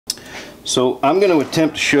So I'm going to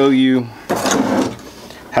attempt to show you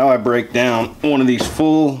how I break down one of these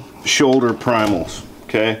full shoulder primals.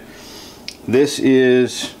 Okay, this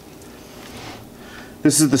is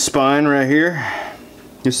the spine right here.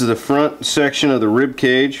 This is the front section of the rib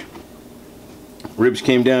cage. Ribs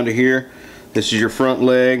came down to here. This is your front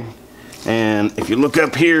leg, and if you look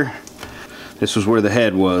up here, this was where the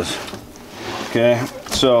head was. Okay,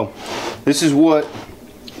 so this is what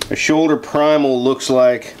a shoulder primal looks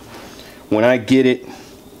like when I get it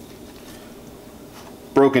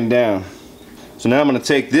broken down. So now I'm going to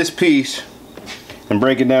take this piece and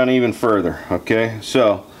break it down even further. Okay,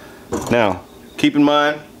 so now keep in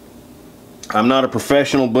mind, I'm not a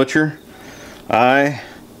professional butcher. I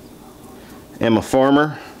am a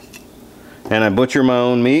farmer and I butcher my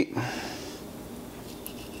own meat.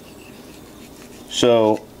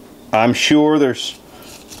 So I'm sure there's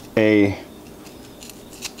a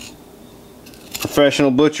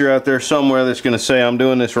professional butcher out there somewhere that's going to say I'm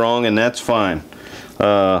doing this wrong, and that's fine.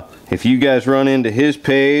 If you guys run into his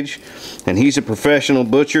page and he's a professional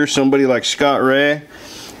butcher, somebody like Scott Ray,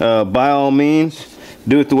 by all means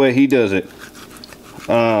do it the way he does it.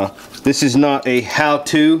 This is not a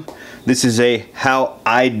how-to, this is a how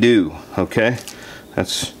I do. Okay,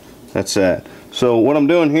 that's that. So what I'm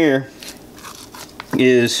doing here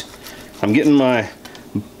is I'm getting my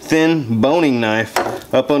thin boning knife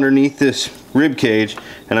up underneath this rib cage,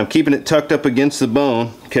 and I'm keeping it tucked up against the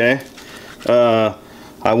bone. Okay,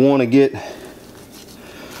 I want to get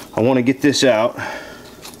this out.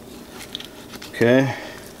 Okay,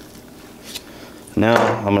 now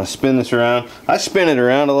I'm going to spin this around. I spin it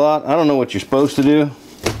around a lot. I don't know what you're supposed to do.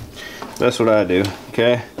 That's what I do.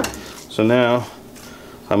 Okay, so now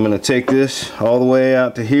I'm going to take this all the way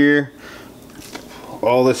out to here.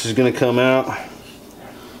 All this is going to come out.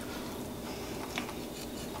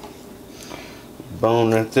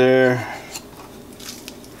 Bone right there.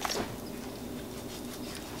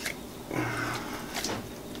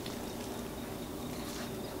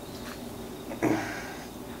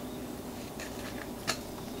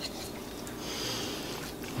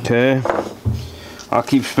 Okay, I'll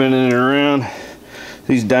keep spinning it around.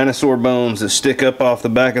 These dinosaur bones that stick up off the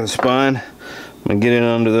back of the spine, I'm going to get in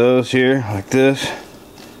under those here like this,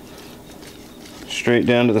 straight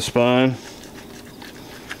down to the spine.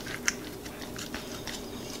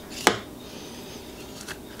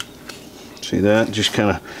 See that? Just kind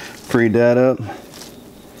of freed that up.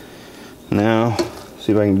 Now,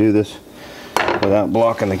 see if I can do this without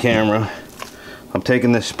blocking the camera. I'm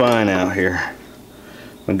taking this spine out here.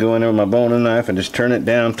 I'm going to go in there with my boning knife and just turn it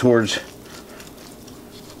down towards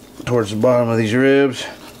the bottom of these ribs.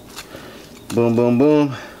 Boom, boom,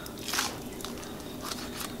 boom.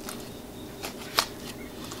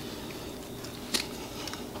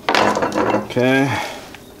 Okay.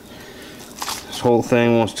 This whole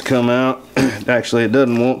thing wants to come out. Actually, it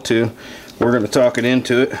doesn't want to. We're going to talk it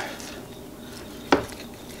into it.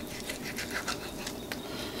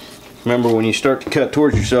 Remember, when you start to cut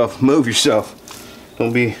towards yourself, move yourself.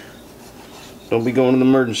 Don't be going to the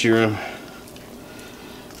emergency room.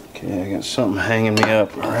 Okay, I got something hanging me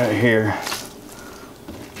up right here.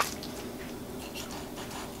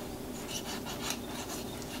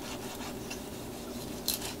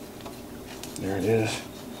 There it is.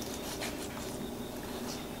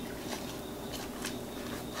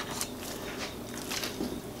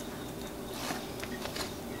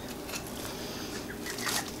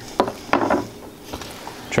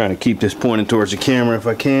 Trying to keep this pointed towards the camera if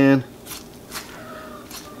I can.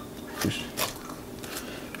 Just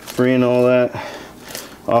freeing all that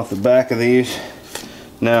off the back of these.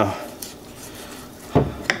 Now,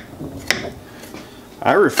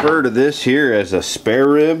 I refer to this here as a spare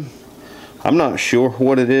rib. I'm not sure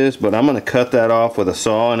what it is, but I'm going to cut that off with a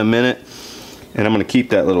saw in a minute, and I'm going to keep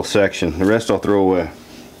that little section. The rest I'll throw away.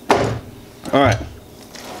 Alright,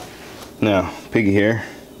 now piggy hair,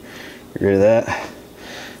 get rid of that.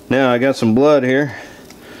 Now I got some blood here.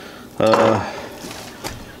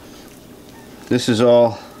 This is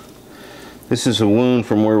a wound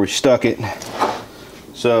from where we stuck it.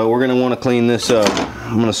 So we're going to want to clean this up.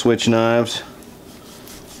 I'm going to switch knives.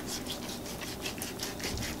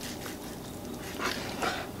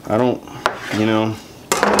 I don't, you know,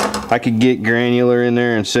 I could get granular in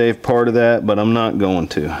there and save part of that, but I'm not going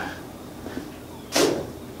to.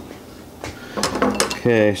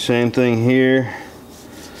 Okay, same thing here.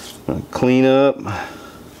 Clean up. I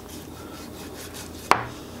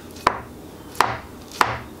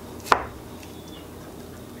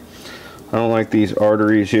don't like these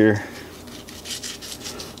arteries here.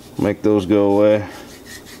 Make those go away.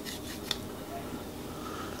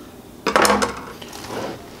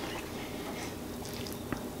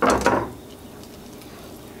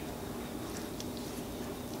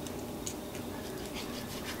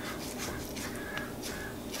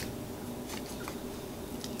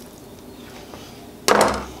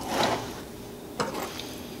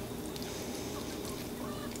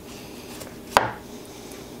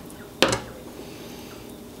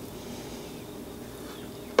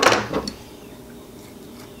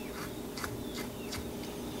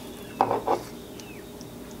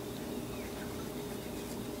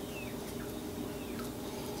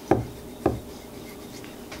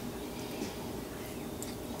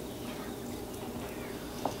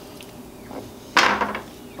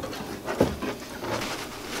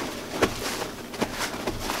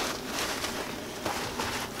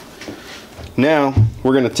 Now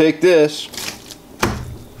we're going to take this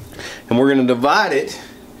and we're going to divide it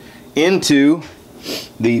into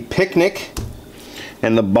the picnic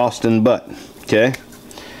and the Boston butt. Okay,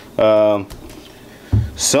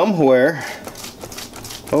 somewhere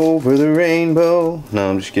over the rainbow,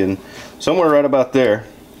 no, I'm just kidding, somewhere right about there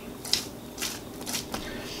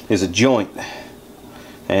is a joint,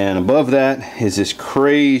 and above that is this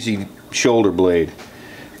crazy shoulder blade.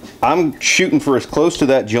 I'm shooting for as close to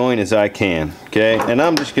that joint as I can, okay, and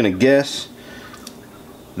I'm just gonna guess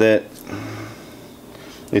that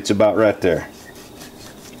it's about right there.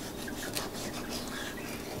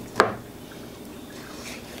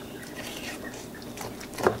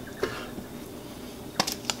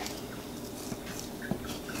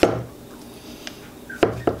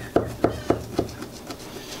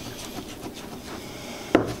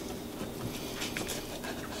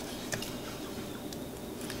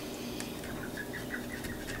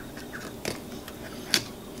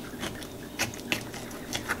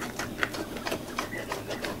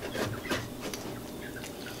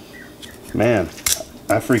 Man,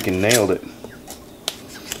 I freaking nailed it.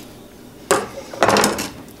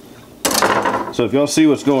 So if y'all see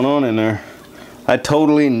what's going on in there, I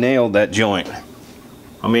totally nailed that joint.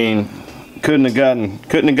 I mean, couldn't have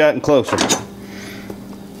gotten closer.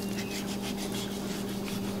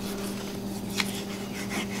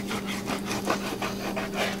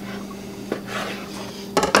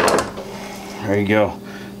 There you go.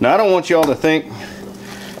 Now I don't want y'all to think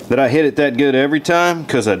that I hit it that good every time,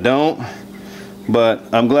 because I don't.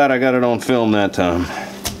 But I'm glad I got it on film that time.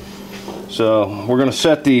 So we're gonna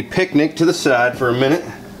set the picnic to the side for a minute.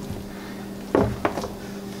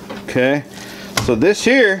 Okay, so this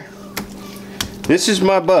here, this is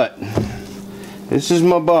my butt. This is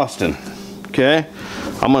my Boston. Okay,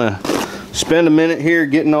 I'm gonna spend a minute here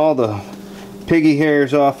getting all the piggy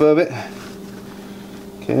hairs off of it.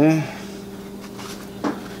 Okay.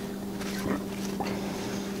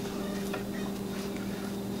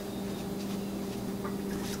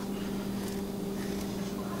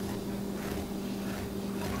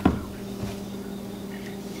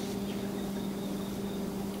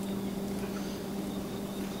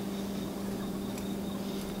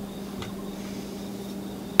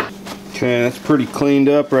 Okay, that's pretty cleaned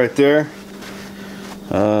up right there.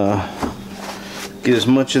 Get as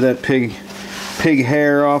much of that pig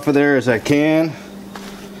hair off of there as I can.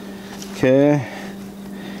 Okay,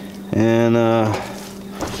 and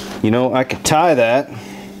you know, I could tie that.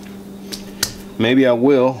 Maybe I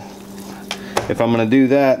will. If I'm gonna do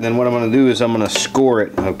that, then what I'm gonna do is I'm gonna score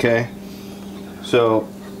it. Okay, so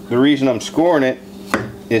the reason I'm scoring it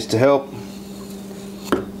is to help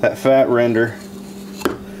that fat render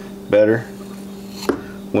better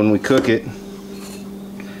when we cook it.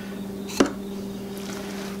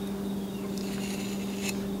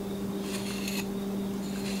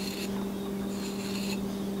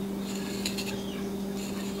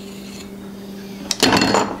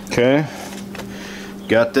 Okay,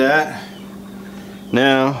 got that.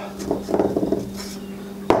 Now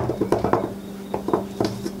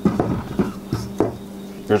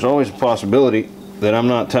there's always a possibility that I'm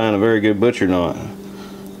not tying a very good butcher knot.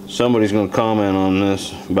 Somebody's going to comment on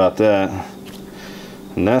this about that,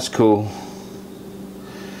 and that's cool.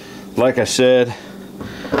 Like I said,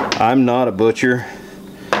 I'm not a butcher.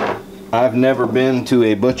 I've never been to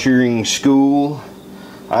a butchering school.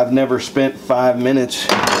 I've never spent 5 minutes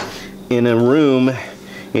in a room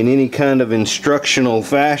in any kind of instructional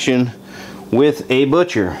fashion with a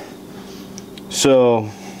butcher. So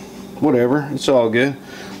whatever, it's all good.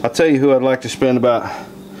 I'll tell you who I'd like to spend about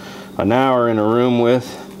an hour in a room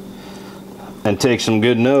with and take some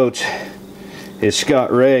good notes is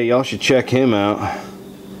Scott Ray. Y'all should check him out.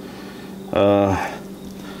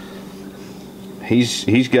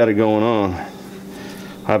 He's got it going on.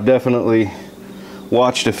 I've definitely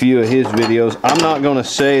watched a few of his videos. I'm not going to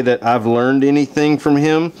say that I've learned anything from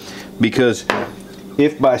him, because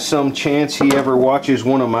if by some chance he ever watches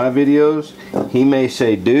one of my videos, he may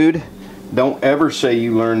say, dude, don't ever say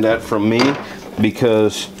you learned that from me,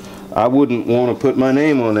 because I wouldn't want to put my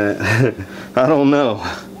name on that. I don't know.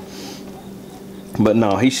 But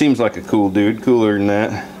no, he seems like a cool dude, cooler than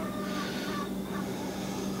that.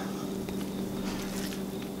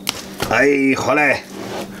 Ay, jole.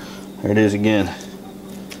 There it is again.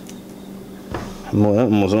 Well, that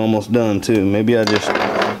one was almost done too. Maybe I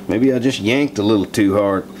just yanked a little too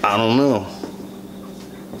hard. I don't know.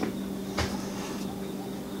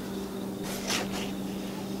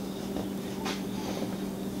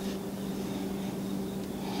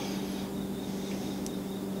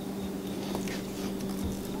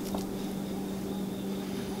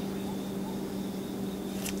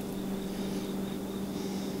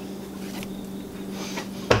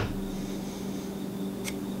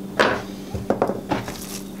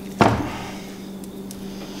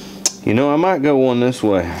 You know, I might go one this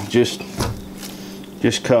way, just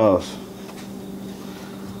cause.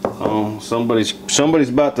 Oh, somebody's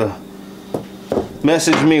about to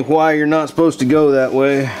message me why you're not supposed to go that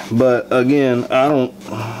way. But again, I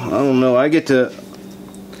don't know. I get to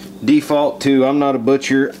default to I'm not a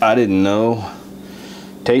butcher. I didn't know.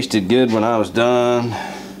 Tasted good when I was done.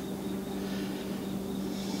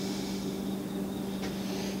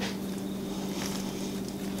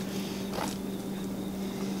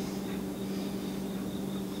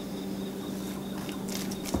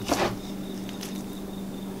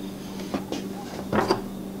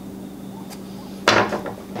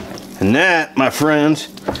 And that, my friends,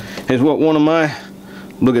 is what one of my,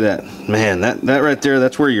 look at that, man, that right there,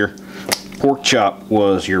 that's where your pork chop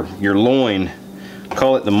was, your loin.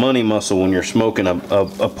 Call it the money muscle when you're smoking a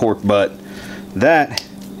pork butt. That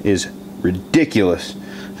is ridiculous.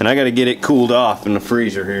 And I got to get it cooled off in the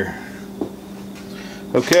freezer here.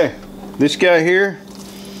 Okay, this guy here,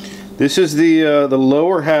 this is the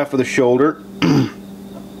lower half of the shoulder,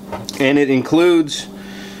 and it includes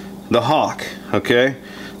the hock, okay?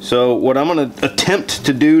 So what I'm going to attempt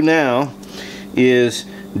to do now is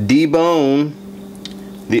debone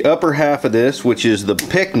the upper half of this, which is the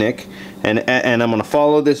picnic, and I'm going to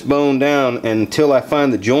follow this bone down until I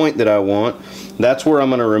find the joint that I want. That's where I'm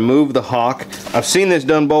going to remove the hock. I've seen this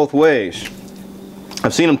done both ways.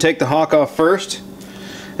 I've seen them take the hock off first,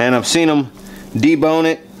 and I've seen them debone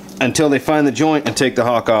it until they find the joint and take the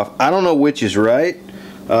hock off. I don't know which is right,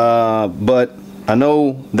 but I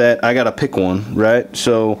know that I gotta pick one, right?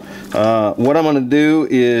 So what I'm gonna do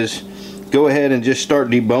is go ahead and just start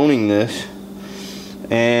deboning this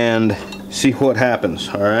and see what happens.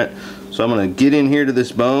 All right, so I'm gonna get in here to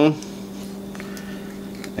this bone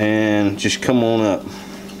and just come on up,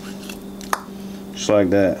 just like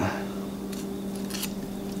that.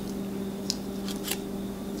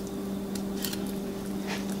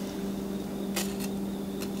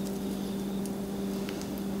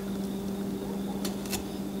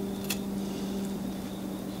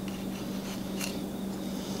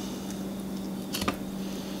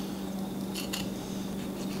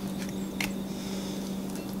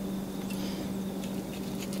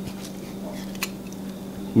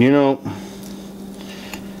 You know,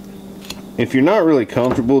 if you're not really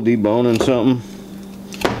comfortable deboning something,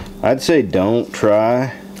 I'd say don't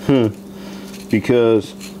try.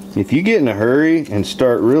 Because if you get in a hurry and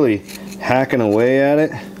start really hacking away at it,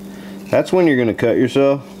 that's when you're going to cut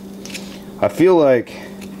yourself. I feel like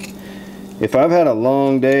if I've had a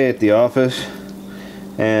long day at the office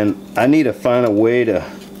and I need to find a way to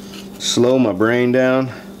slow my brain down,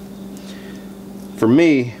 for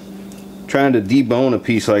me, trying to debone a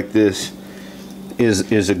piece like this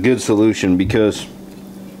is a good solution, because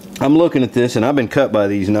I'm looking at this and I've been cut by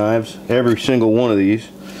these knives, every single one of these,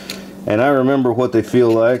 and I remember what they feel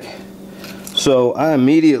like. So I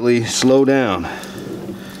immediately slow down.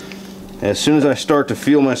 As soon as I start to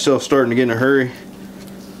feel myself starting to get in a hurry,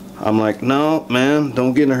 I'm like, no man,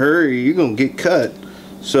 don't get in a hurry, you're gonna get cut.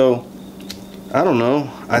 So I don't know,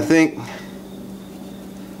 I think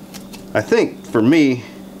for me,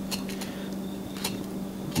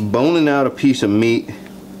 boning out a piece of meat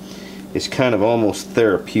is kind of almost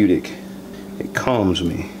therapeutic. It calms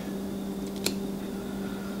me.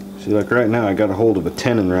 See, like right now I got a hold of a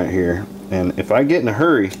tenon right here, and if I get in a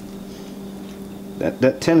hurry,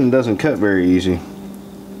 that tenon doesn't cut very easy.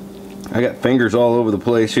 I got fingers all over the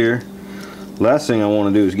place here. Last thing I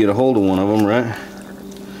want to do is get a hold of one of them, right?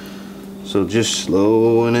 So just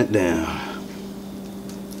slowing it down.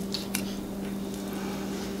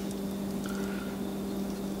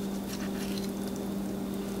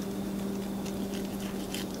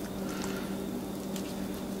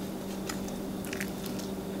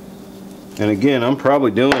 And again, I'm probably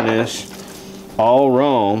doing this all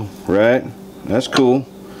wrong, right? That's cool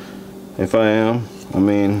if I am. I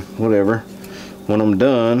mean, whatever. When I'm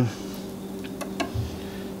done,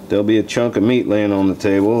 there'll be a chunk of meat laying on the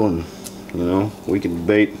table, and you know, we can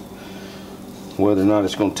debate whether or not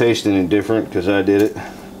it's going to taste any different because I did it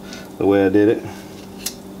the way I did it.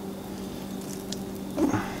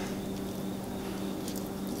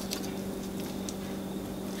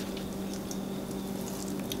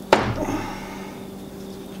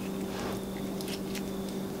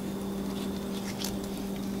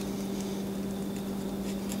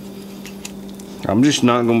 I'm just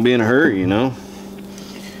not going to be in a hurry, you know.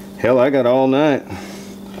 Hell, I got all night.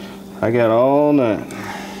 I got all night.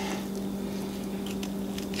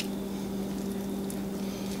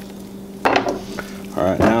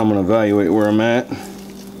 Alright, now I'm going to evaluate where I'm at.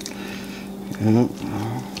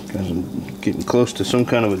 Because I'm getting close to some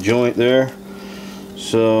kind of a joint there.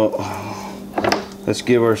 So let's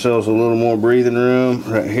give ourselves a little more breathing room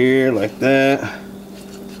right here, like that,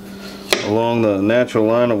 along the natural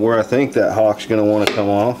line of where I think that hock's going to want to come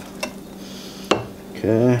off.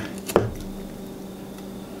 Okay.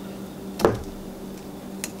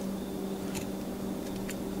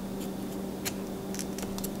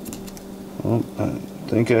 Oh, I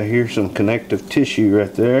think I hear some connective tissue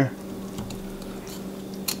right there.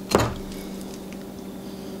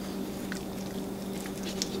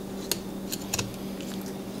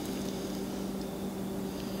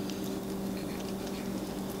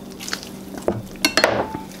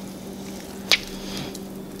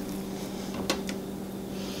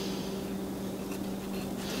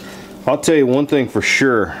 I'll tell you one thing for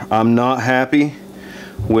sure, I'm not happy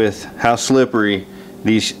with how slippery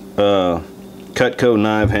these Cutco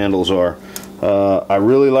knife handles are. I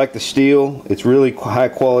really like the steel. It's really high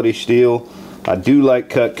quality steel. I do like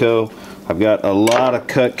Cutco. I've got a lot of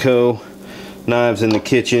Cutco knives in the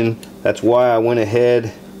kitchen. That's why I went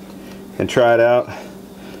ahead and tried out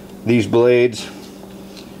these blades.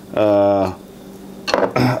 I've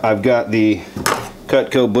got the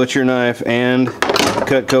Cutco butcher knife and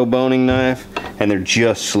Cutco boning knife, and they're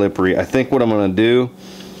just slippery. I think what I'm going to do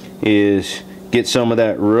is get some of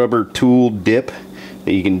that rubber tool dip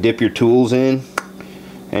that you can dip your tools in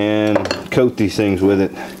and coat these things with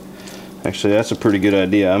it. Actually, that's a pretty good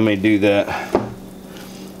idea. I may do that.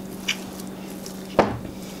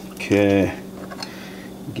 Okay,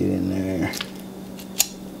 get in there.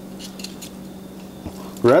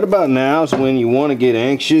 Right about now is when you want to get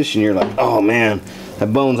anxious and you're like, oh man,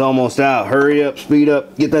 that bone's almost out. Hurry up, speed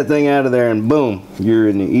up, get that thing out of there, and boom, you're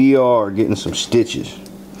in the ER getting some stitches. You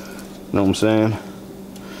know what I'm saying?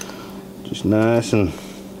 Just nice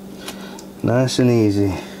and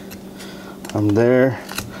easy. I'm there.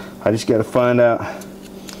 I just got to find out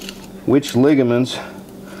which ligaments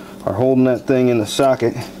are holding that thing in the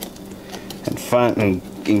socket and find and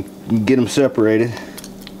get them separated.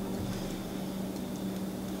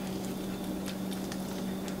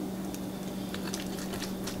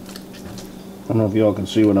 I don't know if y'all can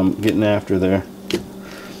see what I'm getting after there.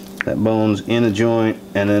 That bone's in a joint,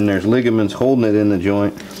 and then there's ligaments holding it in the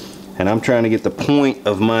joint, and I'm trying to get the point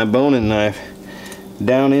of my boning knife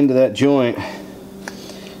down into that joint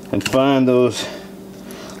and find those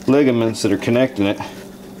ligaments that are connecting it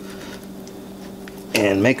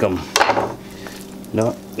and make them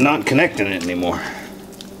not connecting it anymore.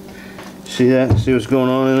 See that? See what's going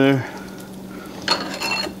on in there?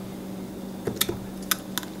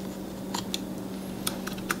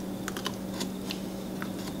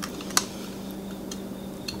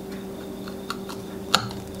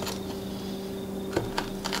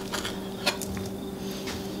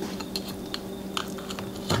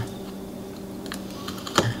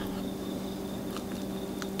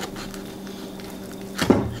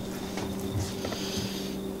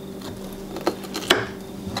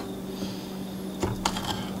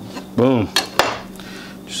 Boom.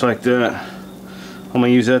 Just like that. I'm going to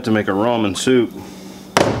use that to make a ramen soup.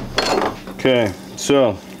 Okay,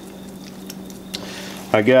 so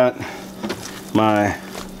I got my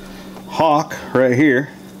hock right here,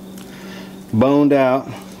 boned out.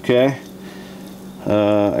 Okay,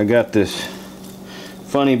 I got this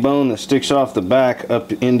funny bone that sticks off the back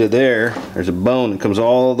up into there. There's a bone that comes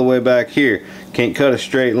all the way back here. Can't cut a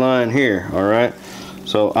straight line here. Alright,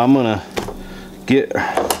 so I'm going to get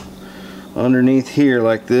underneath here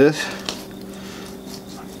like this,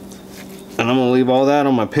 and I'm going to leave all that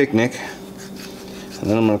on my picnic, and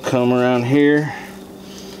then I'm going to come around here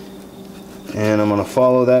and I'm going to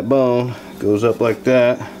follow that bone. It goes up like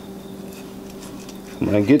that.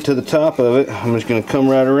 When I get to the top of it, I'm just going to come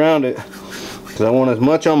right around it because I want as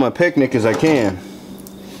much on my picnic as I can.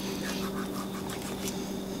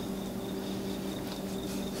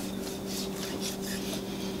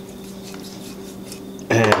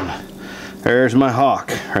 There's my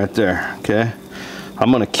hock right there. Okay,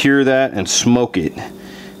 I'm gonna cure that and smoke it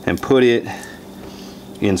and put it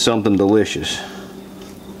in something delicious.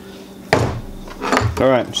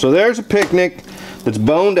 Alright, so there's a picnic that's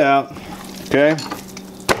boned out. Okay,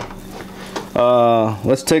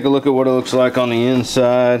 let's take a look at what it looks like on the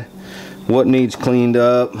inside, what needs cleaned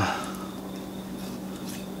up.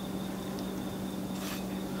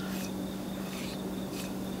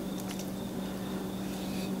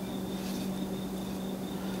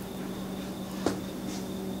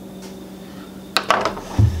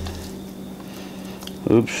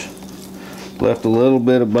 Oops, left a little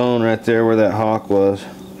bit of bone right there where that hock was.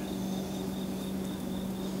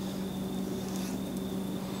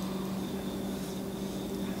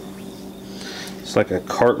 It's like a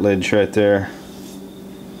cartilage right there.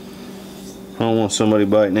 don't want somebody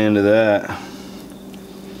biting into that.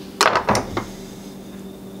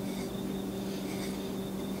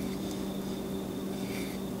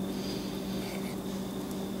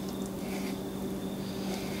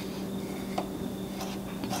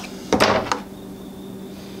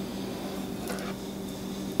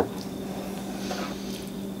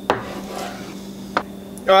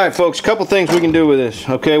 Alright folks, a couple things we can do with this.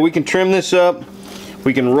 Okay, we can trim this up,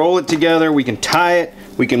 we can roll it together, we can tie it,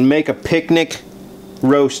 we can make a picnic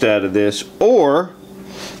roast out of this, or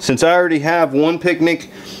since I already have one picnic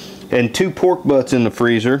and 2 pork butts in the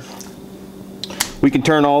freezer, we can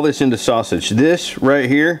turn all this into sausage. This right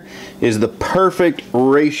here is the perfect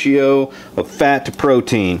ratio of fat to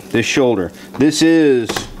protein, this shoulder. This is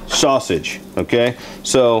sausage, okay?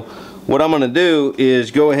 So what I'm going to do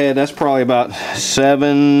is go ahead, that's probably about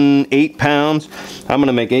 7-8 pounds. I'm going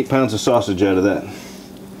to make 8 pounds of sausage out of that.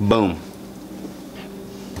 Boom.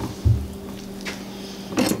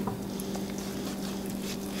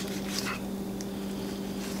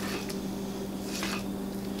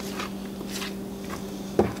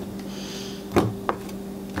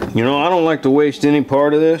 You know, I don't like to waste any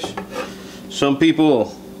part of this. Some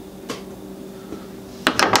people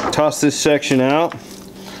toss this section out.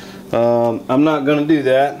 I'm not going to do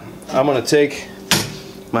that. I'm going to take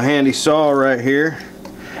my handy saw right here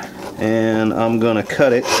and I'm going to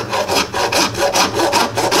cut it.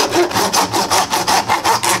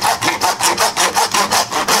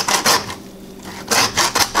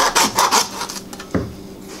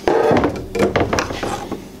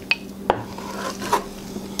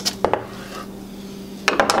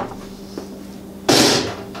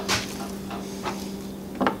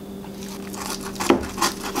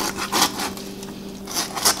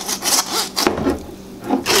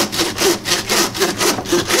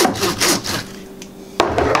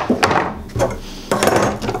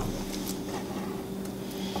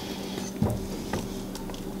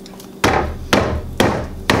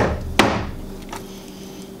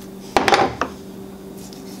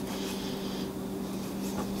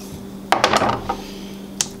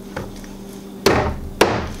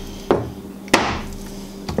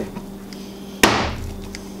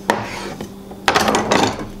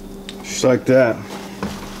 Just like that.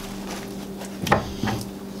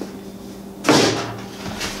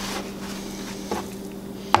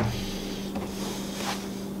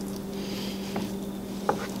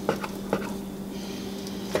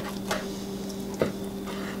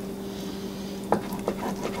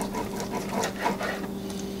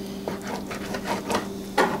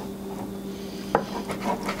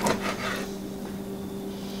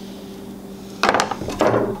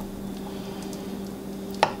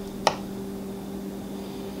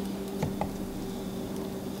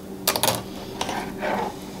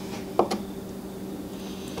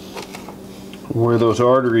 Where those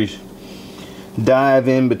arteries dive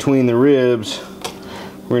in between the ribs,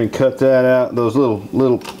 we're going to cut that out, those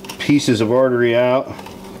little pieces of artery out,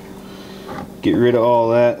 get rid of all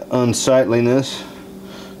that unsightliness.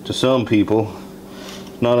 To some people,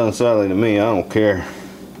 not unsightly to me, I don't care.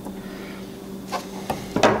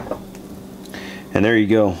 And there you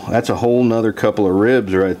go, that's a whole nother couple of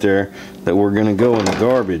ribs right there that we're going to go in the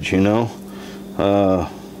garbage, you know.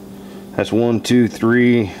 That's 1, 2,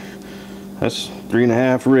 3, that's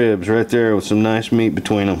 3.5 ribs right there with some nice meat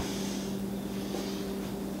between them.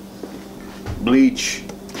 Bleach.